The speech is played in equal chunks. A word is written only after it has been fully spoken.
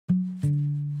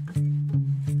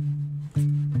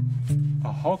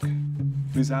hug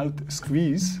without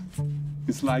squeeze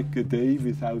is like a day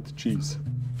without cheese.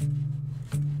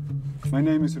 My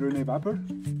name is Rene Weber.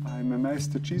 I'm a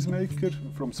master cheesemaker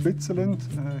from Switzerland,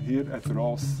 here at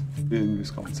Roth in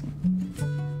Wisconsin.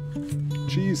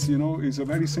 Cheese, you know, is a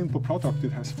very simple product.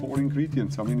 It has 4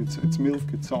 ingredients. I mean, it's milk,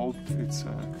 it's salt,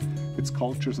 it's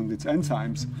cultures and it's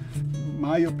enzymes.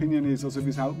 My opinion is also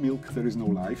without milk there is no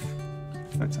life.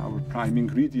 That's our prime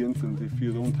ingredient, and if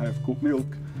you don't have good milk,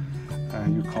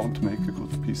 you can't make a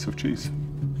good piece of cheese.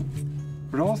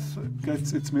 Roth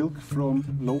gets its milk from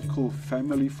local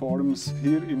family farms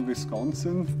here in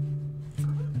Wisconsin.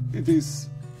 It is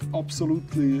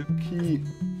absolutely key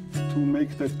to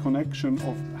make that connection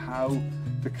of how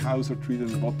the cows are treated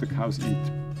and what the cows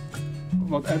eat.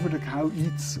 Whatever the cow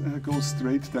eats goes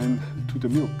straight then to the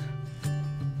milk.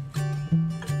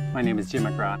 My name is Jim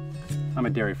McGrath. I'm a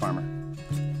dairy farmer.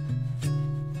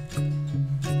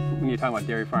 When you're talking about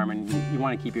dairy farming, you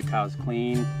want to keep your cows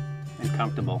clean and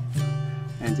comfortable,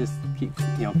 and just keep,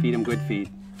 feed them good feed.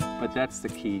 But that's the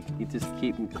key. You just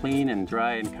keep them clean and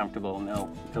dry and comfortable, and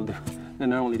they'll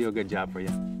normally do a good job for you.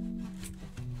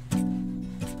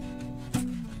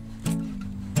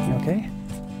 You okay?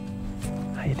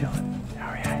 How you doing?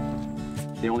 All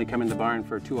right. They only come in the barn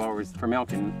for 2 hours for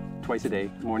milking twice a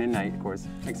day, morning and night, of course.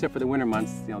 Except for the winter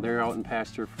months, they're out in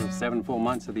pasture for 7 full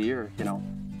months of the year,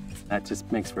 That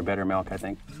just makes for better milk, I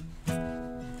think.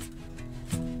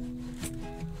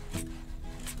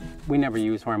 We never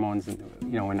use hormones,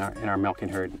 in our milking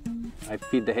herd. I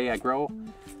feed the hay I grow,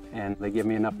 and they give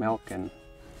me enough milk, and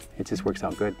it just works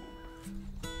out good.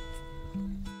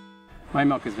 My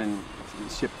milk has been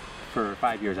shipped for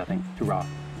 5 years, I think, to Roth.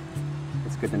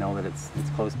 It's good to know that it's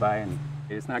close by and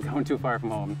it's not going too far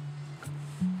from home.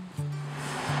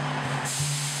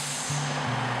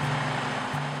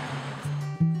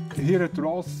 Here at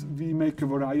Roth, we make a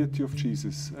variety of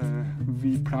cheeses.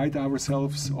 We pride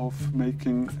ourselves of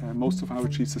making most of our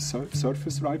cheeses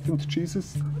surface-ripened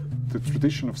cheeses. The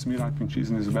tradition of smear-ripening cheese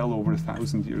is well over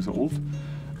 1,000 years old.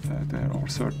 There are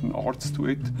certain arts to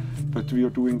it, but we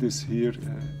are doing this here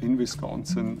in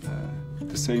Wisconsin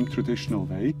the same traditional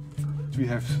way. We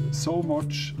have so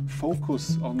much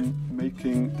focus on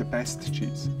making the best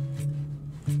cheese.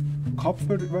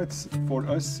 Copper, for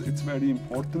us, it's very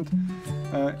important.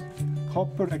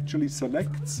 Copper actually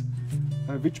selects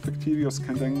which bacteria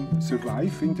can then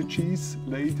survive in the cheese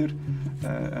later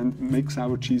and makes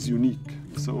our cheese unique.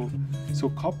 So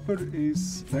copper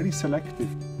is very selective.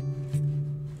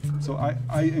 So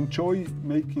I enjoy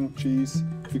making cheese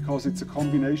because it's a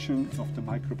combination of the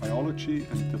microbiology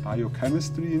and the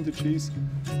biochemistry in the cheese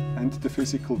and the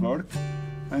physical work.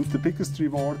 And the biggest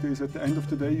reward is at the end of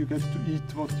the day you get to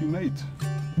eat what you made.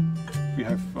 We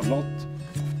have a lot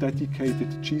of dedicated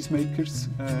cheesemakers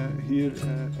here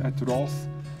at Roth.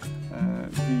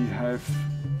 We have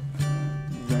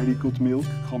very good milk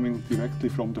coming directly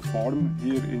from the farm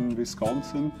here in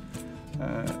Wisconsin.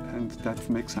 And that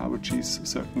makes our cheese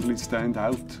certainly stand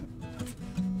out.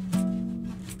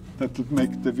 That would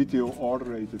make the video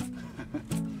R-rated.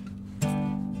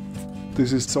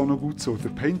 This is Sono Guzzo, the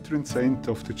patron saint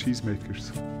of the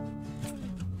cheesemakers.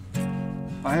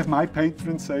 I have my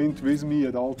patron saint with me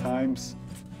at all times.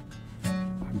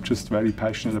 I'm just very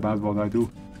passionate about what I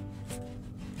do.